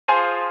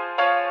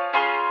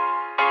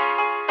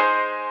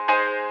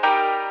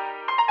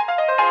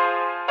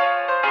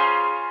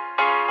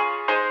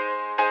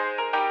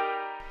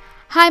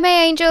Hi my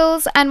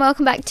angels, and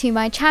welcome back to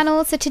my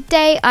channel. So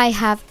today I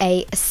have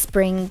a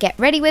spring get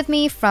ready with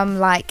me from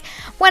like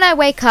when I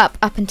wake up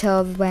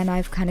until when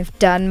I've kind of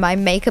done my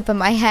makeup and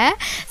my hair.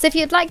 So if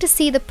you'd like to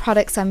see the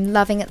products I'm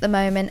loving at the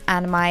moment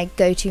and my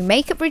go-to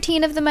makeup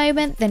routine of the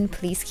moment, then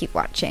please keep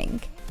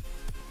watching.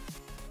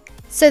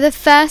 So the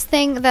first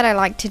thing that I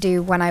like to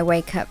do when I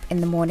wake up in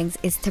the mornings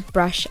is to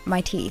brush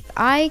my teeth.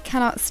 I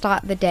cannot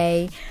start the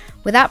day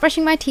without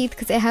brushing my teeth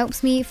because it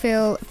helps me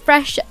feel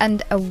fresh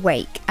and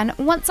awake. And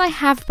once I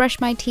have brushed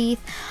my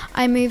teeth,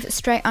 I move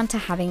straight on to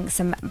having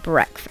some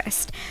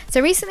breakfast. So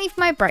recently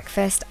for my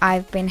breakfast,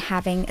 I've been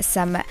having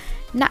some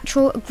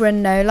natural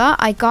granola.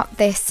 I got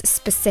this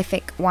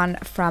specific one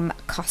from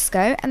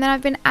Costco, and then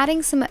I've been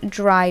adding some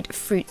dried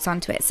fruits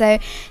onto it. So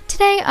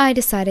today I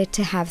decided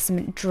to have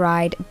some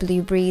dried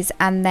blueberries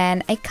and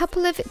then a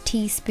couple of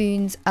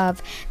teaspoons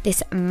of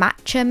this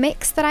matcha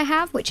mix that I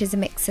have, which is a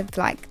mix of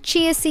like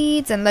chia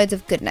seeds and loads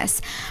of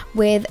goodness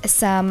with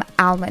some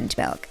almond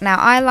milk. Now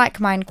I like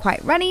mine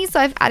quite runny, so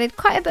I've added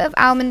quite a bit of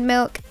almond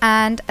milk,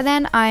 and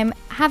then I'm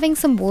having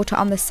some water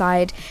on the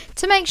side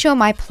to make sure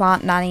my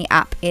Plant Nanny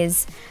app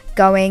is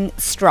going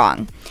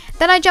strong.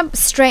 Then I jump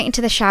straight into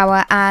the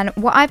shower, and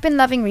what I've been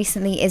loving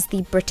recently is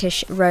the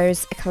British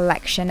Rose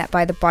collection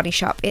by The Body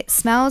Shop. It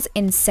smells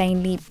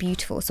insanely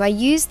beautiful. So I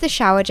use the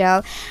shower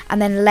gel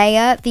and then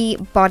layer the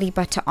body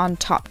butter on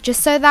top,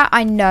 just so that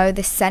I know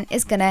the scent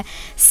is gonna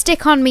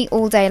stick on me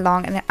all day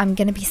long and I'm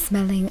gonna be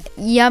smelling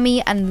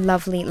yummy and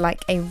lovely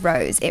like a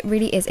rose. It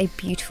really is a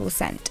beautiful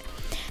scent.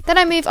 Then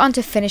I move on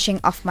to finishing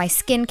off my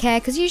skincare,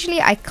 because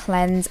usually I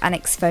cleanse and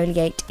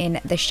exfoliate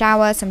in the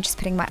shower. So I'm just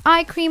putting my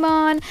eye cream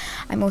on,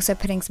 I'm also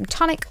putting some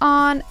tonic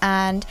on,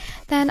 and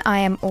then I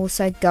am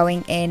also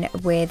going in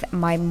with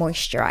my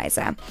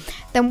moisturiser.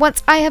 Then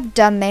once I have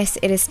done this,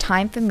 it is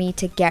time for me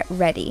to get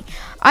ready.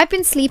 I've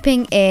been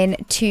sleeping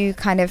in 2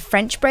 kind of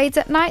French braids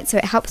at night, so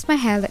it helps my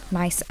hair look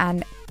nice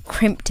and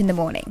crimped in the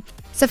morning.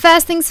 So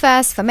first things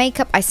first, for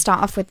makeup, I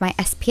start off with my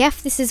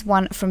SPF. This is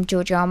one from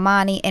Giorgio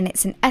Armani, and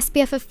it's an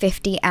SPF of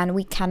 50, and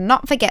we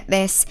cannot forget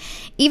this.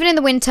 Even in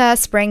the winter,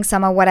 spring,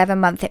 summer, whatever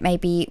month it may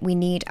be, we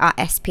need our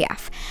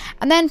SPF.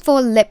 And then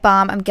for lip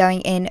balm, I'm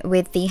going in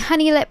with the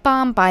Honey Lip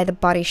Balm by The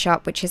Body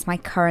Shop, which is my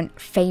current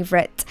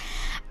favourite.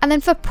 And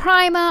then for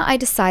primer, I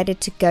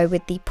decided to go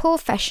with the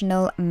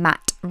Professional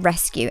Matte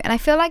Rescue, and I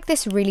feel like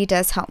this really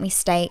does help me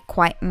stay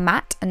quite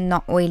matte and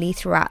not oily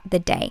throughout the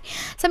day.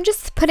 So I'm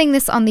just putting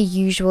this on the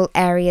usual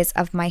areas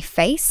of my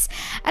face,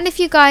 and if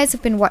you guys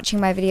have been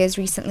watching my videos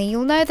recently,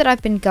 you'll know that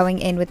I've been going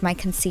in with my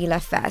concealer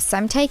first. So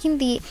I'm taking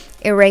the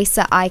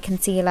Eraser Eye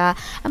Concealer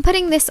and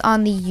putting this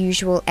on the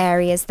usual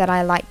areas that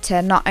I like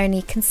to not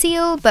only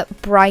conceal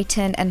but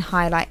brighten and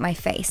highlight my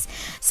face.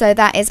 So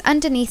that is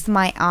underneath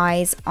my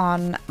eyes,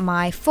 on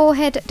my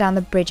forehead, down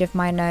the bridge of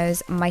my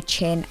nose, my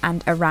chin,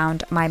 and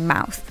around my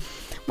mouth.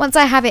 Once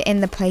I have it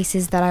in the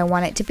places that I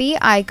want it to be,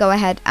 I go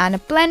ahead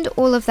and blend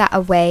all of that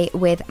away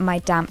with my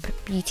damp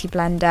beauty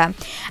blender.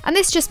 And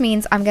this just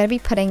means I'm going to be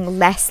putting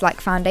less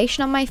like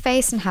foundation on my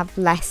face and have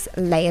less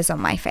layers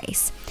on my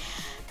face.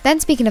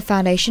 Then speaking of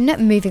foundation,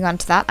 moving on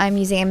to that, I'm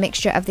using a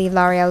mixture of the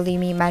L'Oreal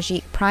Lumi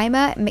Magique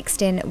Primer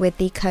mixed in with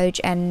the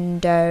Coach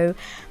Endo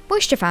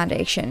Moisture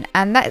Foundation,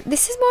 and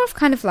this is more of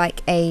kind of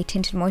like a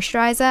tinted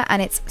moisturizer,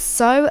 and it's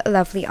so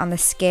lovely on the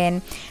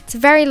skin. It's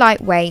very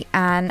lightweight,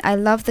 and I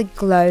love the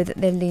glow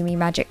that the Lumi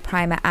Magic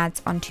Primer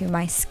adds onto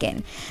my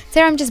skin.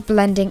 So I'm just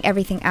blending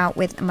everything out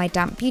with my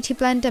damp beauty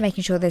blender,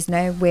 making sure there's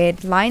no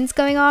weird lines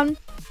going on.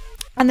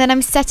 And then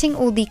I'm setting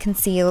all the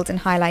concealed and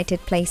highlighted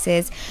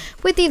places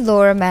with the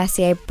Laura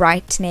Mercier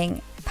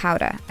Brightening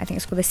Powder. I think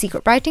it's called the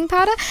Secret Brightening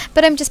Powder,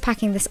 but I'm just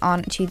packing this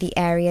on to the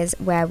areas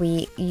where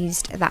we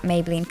used that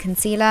Maybelline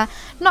concealer.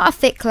 Not a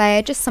thick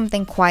layer, just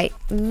something quite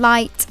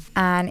light,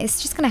 and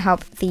it's just going to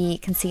help the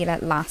concealer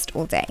last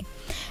all day.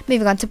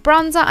 Moving on to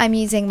bronzer, I'm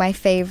using my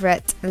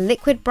favourite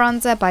liquid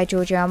bronzer by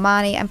Giorgio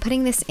Armani. I'm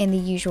putting this in the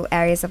usual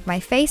areas of my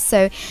face,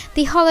 so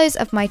the hollows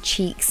of my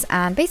cheeks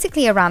and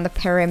basically around the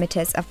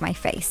perimeters of my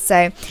face,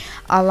 so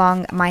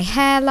along my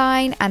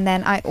hairline. And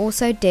then I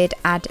also did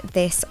add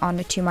this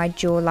onto my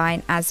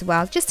jawline as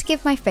well, just to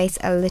give my face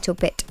a little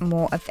bit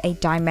more of a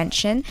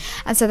dimension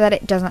and so that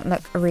it doesn't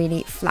look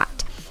really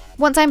flat.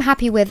 Once I'm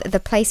happy with the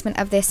placement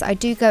of this, I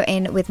do go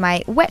in with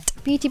my wet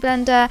beauty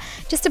blender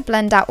just to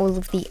blend out all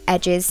of the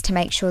edges to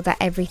make sure that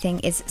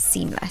everything is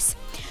seamless.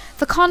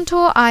 For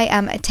contour, I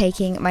am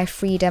taking my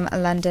Freedom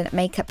London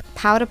Makeup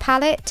Powder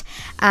Palette,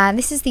 and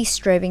this is the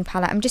strobing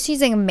palette. I'm just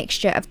using a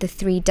mixture of the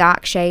 3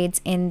 dark shades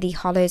in the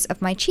hollows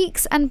of my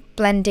cheeks and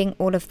blending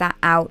all of that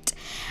out.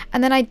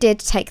 And then I did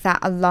take that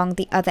along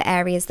the other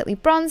areas that we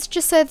bronzed,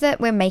 just so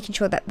that we're making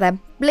sure that the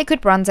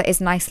liquid bronzer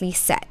is nicely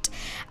set.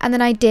 And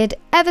then I did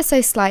ever so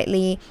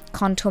slightly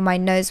contour my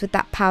nose with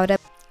that powder.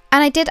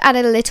 And I did add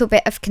a little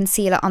bit of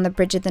concealer on the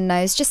bridge of the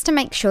nose just to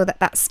make sure that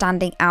that's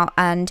standing out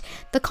and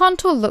the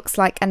contour looks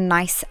like a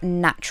nice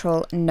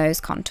natural nose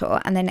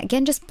contour. And then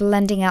again, just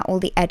blending out all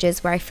the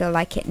edges where I feel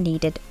like it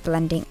needed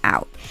blending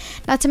out.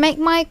 Now to make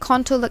my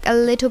contour look a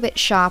little bit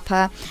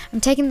sharper, I'm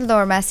taking the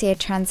Laura Mercier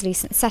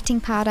translucent setting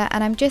powder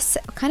and I'm just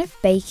kind of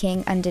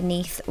baking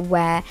underneath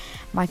where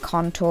my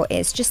contour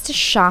is, just to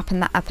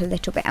sharpen that up a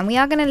little bit. And we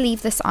are going to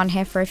leave this on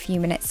here for a few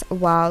minutes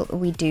while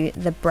we do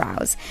the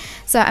brows.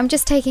 So I'm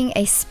just taking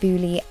a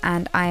spoolie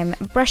and I'm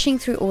brushing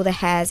through all the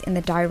hairs in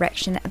the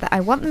direction that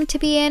I want them to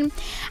be in,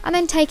 and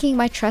then taking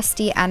my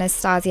trusty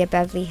Anastasia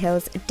Beverly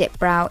Hills dip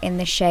brow in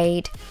the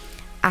shade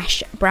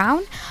Ash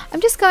Brown. I'm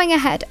just going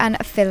ahead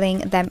and filling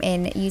them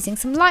in using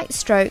some light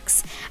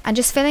strokes and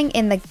just filling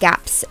in the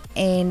gaps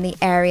in the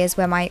areas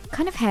where my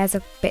kind of hair's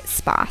a bit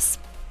sparse.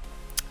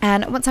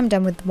 And once I'm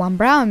done with one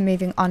brow, I'm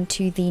moving on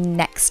to the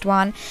next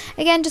one.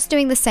 Again, just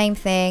doing the same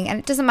thing, and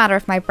it doesn't matter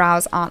if my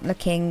brows aren't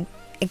looking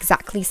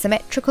exactly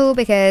symmetrical,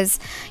 because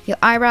your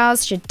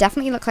eyebrows should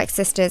definitely look like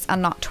sisters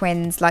and not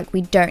twins. Like,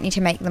 we don't need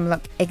to make them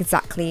look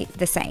exactly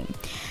the same.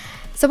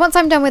 So once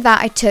I'm done with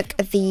that, I took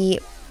the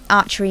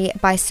Archery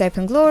by Soap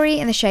and Glory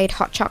in the shade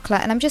Hot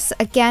Chocolate, and I'm just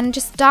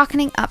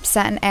darkening up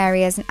certain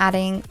areas and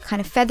adding kind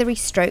of feathery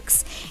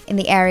strokes in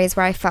the areas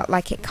where I felt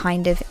like it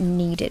kind of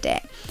needed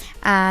it.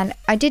 And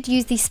I did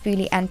use the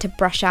spoolie end to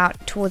brush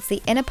out towards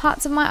the inner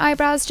parts of my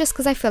eyebrows, just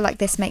because I feel like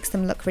this makes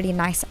them look really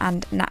nice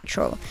and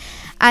natural.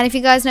 And if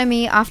you guys know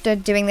me, after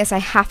doing this I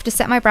have to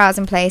set my brows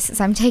in place,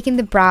 so I'm taking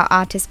the Brow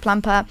Artist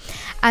Plumper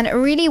and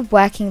really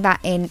working that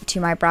into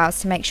my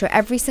brows to make sure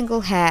every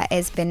single hair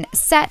has been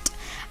set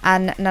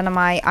and none of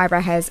my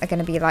eyebrow hairs are going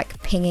to be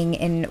like pinging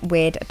in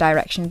weird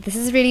directions. This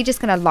is really just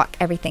going to lock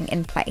everything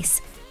in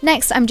place.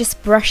 Next, I'm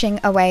just brushing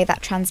away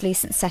that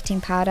translucent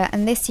setting powder,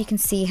 and this you can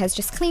see has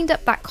just cleaned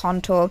up that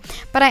contour,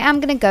 but I am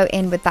going to go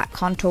in with that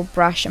contour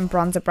brush and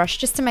bronzer brush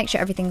just to make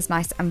sure everything's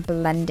nice and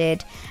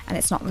blended and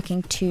it's not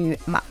looking too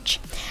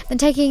much. Then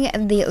taking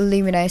the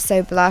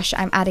Luminoso blush,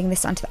 I'm adding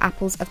this onto the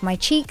apples of my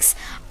cheeks.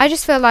 I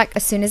just feel like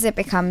as soon as it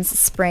becomes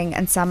spring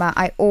and summer,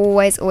 I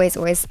always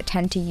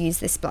tend to use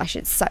this blush.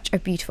 It's such a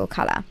beautiful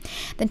colour.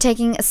 Then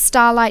taking a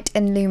Starlight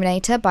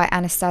Illuminator by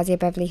Anastasia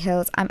Beverly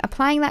Hills, I'm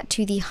applying that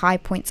to the high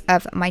points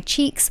of my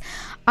cheeks.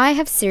 I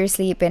have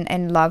seriously been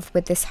in love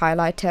with this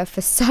highlighter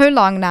for so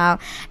long now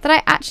that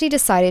I actually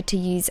decided to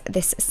use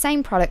this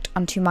same product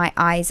onto my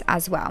eyes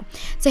as well.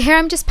 So here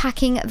I'm just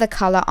packing the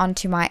colour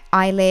onto my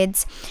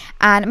eyelids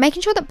and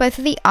making sure that both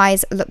of the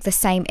eyes look the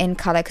same in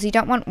colour, because you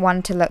don't want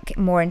one to look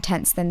more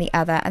intense than the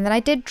other. And then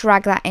I did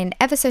drag that in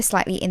ever so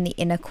slightly in the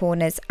inner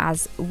corners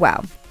as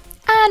well.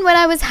 And when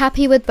I was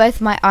happy with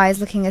both my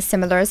eyes looking as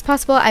similar as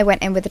possible, I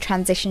went in with the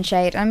transition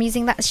shade. I'm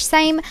using that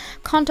same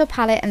contour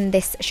palette in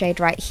this shade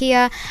right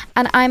here,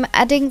 and I'm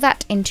adding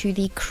that into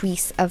the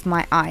crease of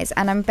my eyes.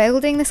 And I'm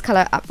building this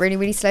colour up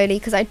really slowly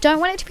because I don't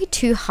want it to be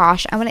too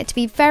harsh. I want it to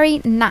be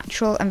very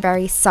natural and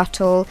very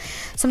subtle,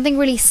 something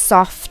really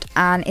soft,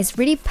 and is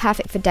really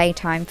perfect for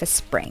daytime for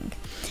spring.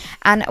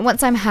 And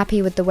once I'm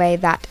happy with the way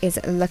that is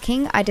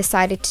looking, I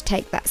decided to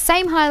take that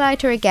same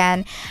highlighter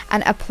again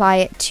and apply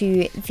it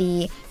to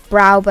the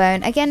brow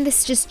bone. Again,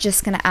 this is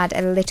just going to add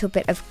a little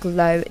bit of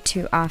glow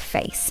to our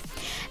face.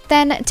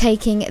 Then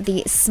taking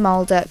the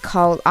Smolder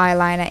Kohl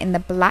eyeliner in the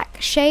black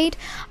shade,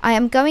 I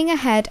am going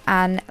ahead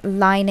and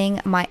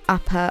lining my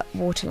upper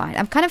waterline.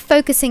 I'm kind of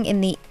focusing in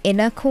the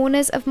inner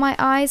corners of my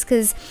eyes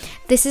because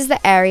this is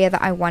the area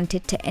that I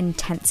wanted to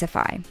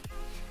intensify.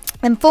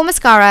 And for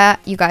mascara,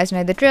 you guys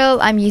know the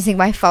drill. I'm using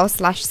my False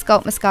Lash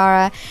Sculpt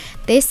mascara.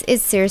 This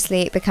is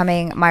seriously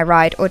becoming my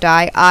ride or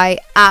die. I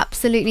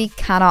absolutely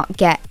cannot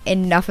get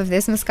enough of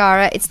this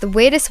mascara. It's the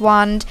weirdest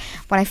wand.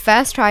 When I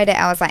first tried it,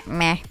 I was like,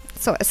 meh.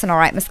 So it's an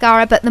alright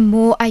mascara, but the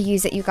more I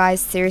use it, you guys,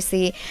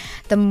 seriously,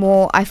 the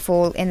more I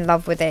fall in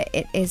love with it.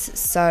 It is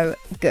so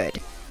good.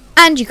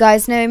 And you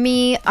guys know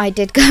me, I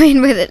did go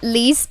in with at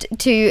least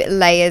 2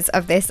 layers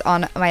of this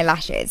on my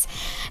lashes.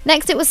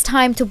 Next, it was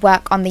time to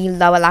work on the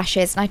lower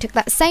lashes, and I took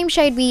that same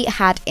shade we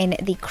had in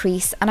the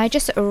crease and I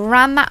just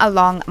ran that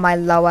along my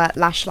lower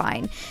lash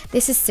line.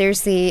 This is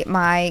seriously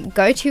my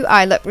go-to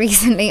eye look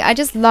recently. I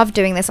just love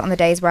doing this on the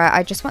days where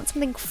I just want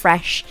something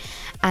fresh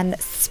and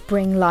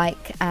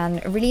spring-like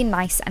and really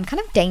nice and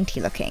kind of dainty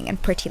looking and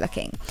pretty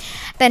looking.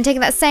 Then taking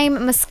that same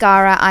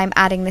mascara, I'm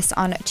adding this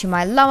on to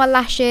my lower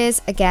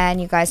lashes. Again,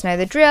 you guys know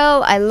the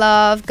drill. I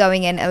love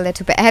going in a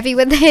little bit heavy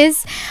with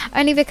this,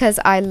 only because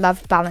I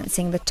love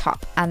balancing the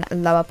top and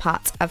lower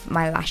parts of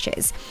my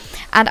lashes.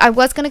 And I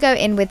was going to go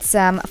in with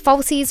some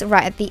falsies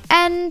right at the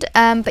end,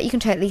 but you can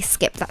totally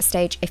skip that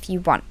stage if you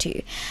want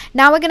to.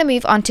 Now we're going to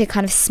move on to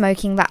kind of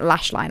smoking that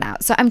lash line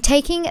out. So I'm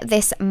taking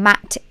this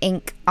matte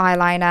ink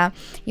eyeliner.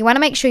 You want to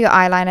make sure your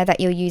eyeliner that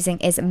you're using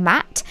is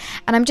matte,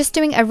 and I'm just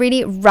doing a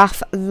really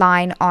rough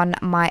line on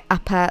my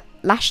upper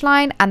lash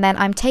line, and then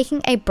I'm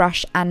taking a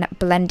brush and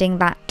blending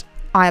that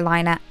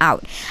eyeliner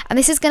out. And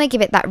this is going to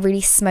give it that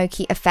really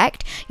smoky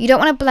effect. You don't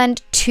want to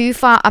blend too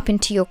far up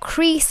into your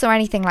crease or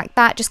anything like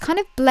that. Just kind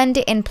of blend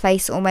it in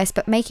place almost,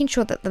 but making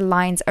sure that the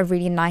lines are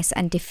really nice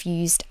and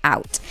diffused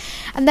out.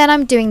 And then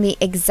I'm doing the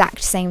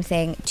exact same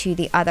thing to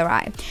the other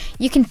eye.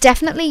 You can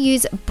definitely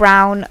use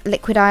brown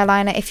liquid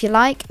eyeliner if you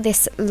like.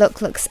 This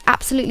look looks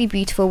absolutely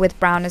beautiful with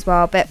brown as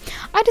well, but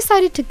I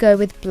decided to go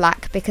with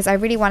black because I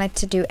really wanted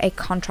to do a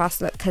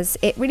contrast look, because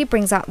it really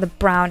brings out the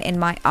brown in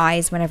my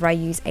eyes whenever I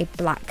use a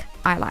black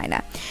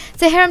eyeliner.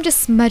 So here I'm just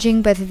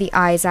smudging both of the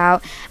eyes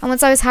out, and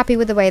once I was happy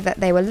with the way that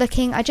they were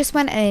looking, I just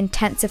went and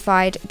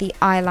intensified the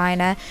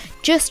eyeliner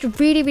just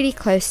really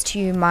close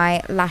to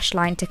my lash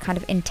line to kind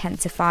of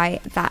intensify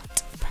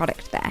that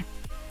product there.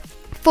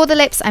 For the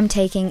lips, I'm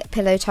taking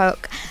Pillow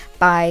Talk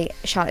by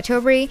Charlotte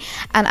Tilbury,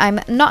 and I'm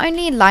not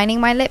only lining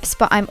my lips,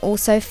 but I'm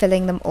also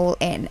filling them all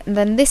in. And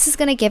then this is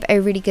going to give a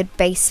really good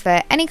base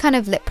for any kind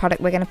of lip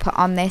product we're going to put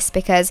on this,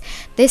 because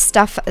this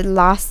stuff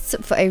lasts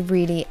for a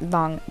really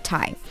long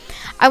time.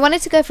 I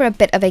wanted to go for a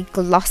bit of a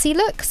glossy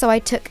look, so I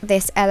took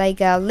this LA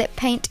Girl lip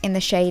paint in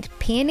the shade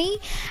Peony,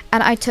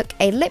 and I took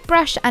a lip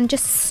brush and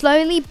just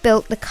slowly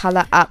built the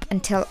colour up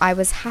until I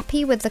was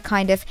happy with the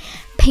kind of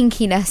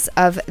pinkiness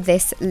of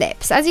this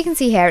lip. So as you can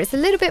see here, it's a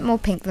little bit more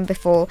pink than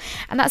before,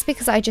 and that's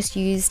because I just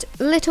used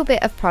a little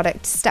bit of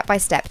product step by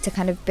step to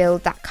kind of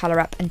build that colour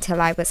up until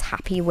I was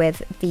happy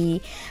with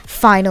the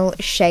final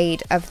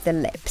shade of the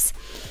lips.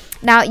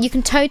 Now you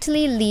can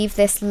totally leave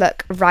this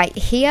look right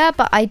here,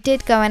 but I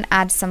did go and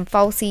add some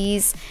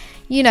falsies.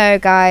 You know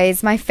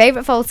guys, my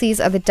favourite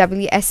falsies are the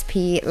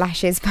WSP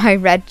lashes by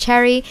Red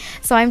Cherry,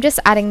 so I'm just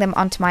adding them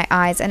onto my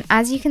eyes, and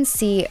as you can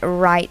see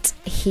right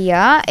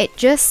here, it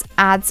just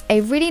adds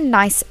a really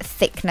nice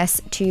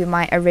thickness to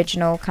my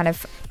original kind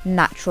of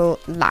natural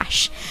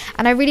lash,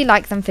 and I really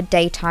like them for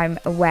daytime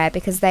wear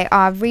because they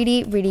are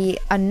really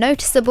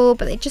unnoticeable,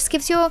 but it just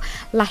gives your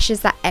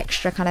lashes that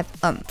extra kind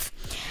of oomph.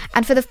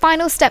 And for the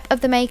final step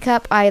of the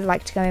makeup, I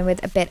like to go in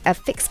with a bit of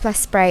Fix Plus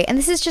spray, and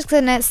this is just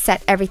going to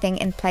set everything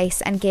in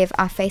place and give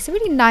our face a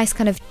really nice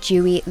kind of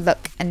dewy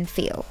look and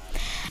feel.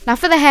 Now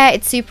for the hair,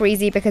 it's super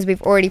easy because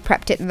we've already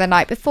prepped it the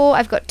night before.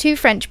 I've got 2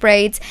 French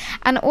braids,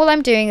 and all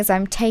I'm doing is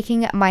I'm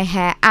taking my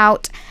hair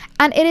out,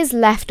 and it is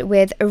left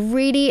with a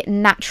really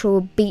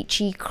natural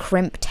beachy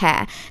crimped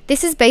hair.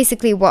 This is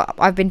basically what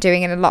I've been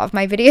doing in a lot of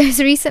my videos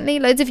recently.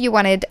 Loads of you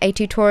wanted a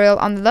tutorial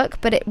on the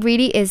look, but it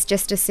really is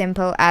just as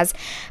simple as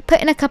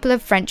putting a couple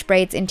of French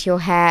braids into your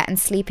hair and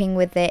sleeping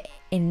with it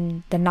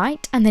in the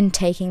night and then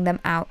taking them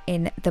out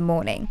in the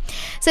morning.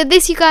 So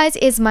this, you guys,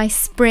 is my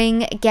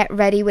spring get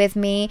ready with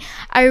me.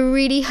 I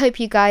really hope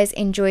you guys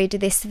enjoyed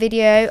this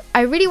video.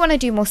 I really want to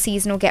do more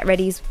seasonal get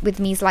readies with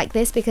me's like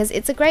this because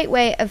it's a great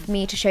way of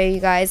me to show you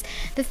guys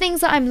the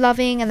things that I'm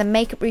loving and the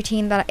makeup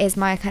routine that is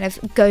my kind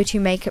of go-to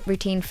makeup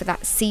routine for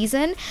that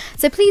season.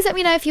 So please let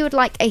me know if you would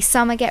like a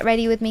summer get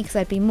ready with me, because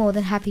I'd be more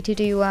than happy to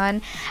do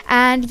one.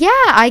 And yeah,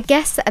 I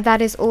guess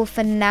that is all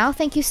for now.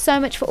 Thank you so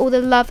much for all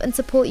the love and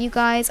support, you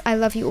guys.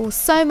 I love you all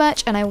so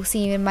much, and I will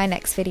see you in my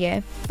next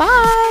video.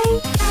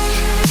 Bye!